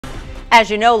As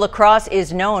you know, La Crosse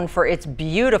is known for its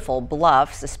beautiful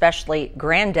bluffs, especially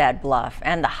Grandad Bluff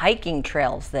and the hiking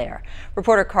trails there.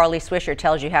 Reporter Carly Swisher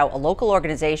tells you how a local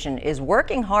organization is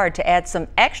working hard to add some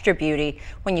extra beauty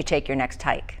when you take your next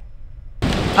hike.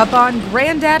 Up on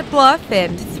Grandad Bluff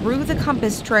and through the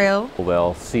Compass Trail.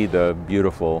 They'll see the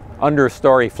beautiful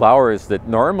understory flowers that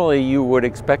normally you would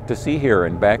expect to see here,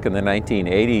 and back in the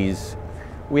 1980s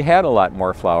we had a lot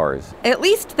more flowers. At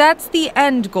least that's the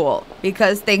end goal,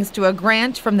 because thanks to a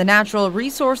grant from the Natural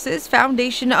Resources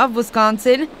Foundation of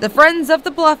Wisconsin, the Friends of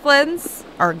the Blufflands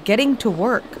are getting to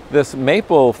work. This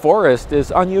maple forest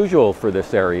is unusual for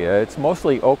this area. It's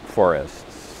mostly oak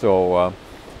forests, so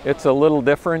it's a little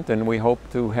different, and we hope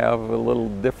to have a little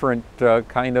different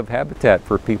kind of habitat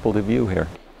for people to view here.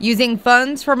 Using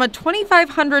funds from a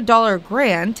 $2,500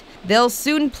 grant, they'll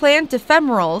soon plant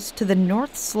ephemerals to the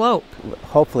north slope.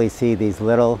 Hopefully see these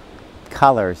little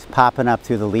colors popping up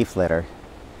through the leaf litter.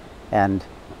 And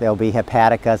there'll be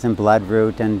hepaticas and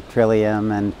bloodroot and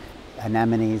trillium and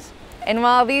anemones. And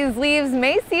while these leaves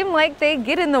may seem like they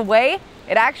get in the way,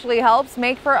 it actually helps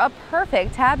make for a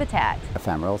perfect habitat.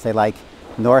 Ephemerals, they like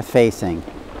north-facing,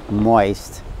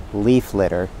 moist leaf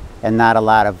litter and not a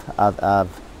lot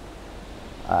of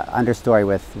understory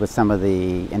with some of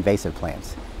the invasive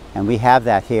plants. And we have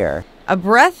that here. A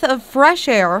breath of fresh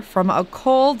air from a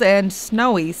cold and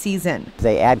snowy season.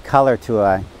 They add color to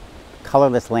a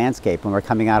colorless landscape when we're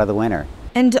coming out of the winter.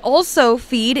 And also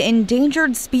feed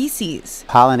endangered species.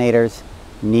 Pollinators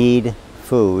need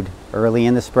food early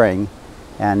in the spring,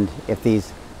 and if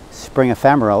these spring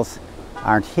ephemerals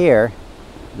aren't here,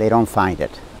 they don't find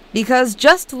it. Because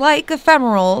just like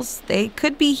ephemerals, they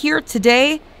could be here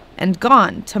today and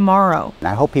gone tomorrow.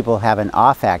 I hope people have an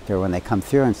awe factor when they come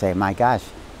through and say, my gosh,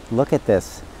 look at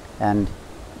this, and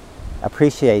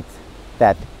appreciate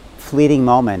that fleeting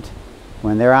moment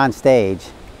when they're on stage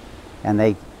and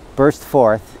they burst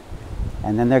forth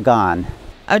and then they're gone.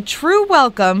 A true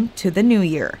welcome to the new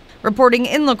year. Reporting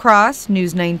in La Crosse,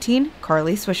 News 19,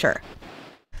 Carly Swisher.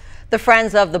 The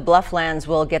Friends of the Blufflands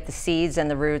will get the seeds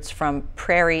and the roots from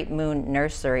Prairie Moon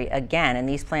Nursery again, and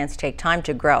these plants take time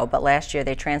to grow, but last year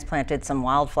they transplanted some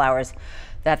wildflowers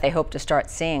that they hope to start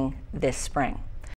seeing this spring.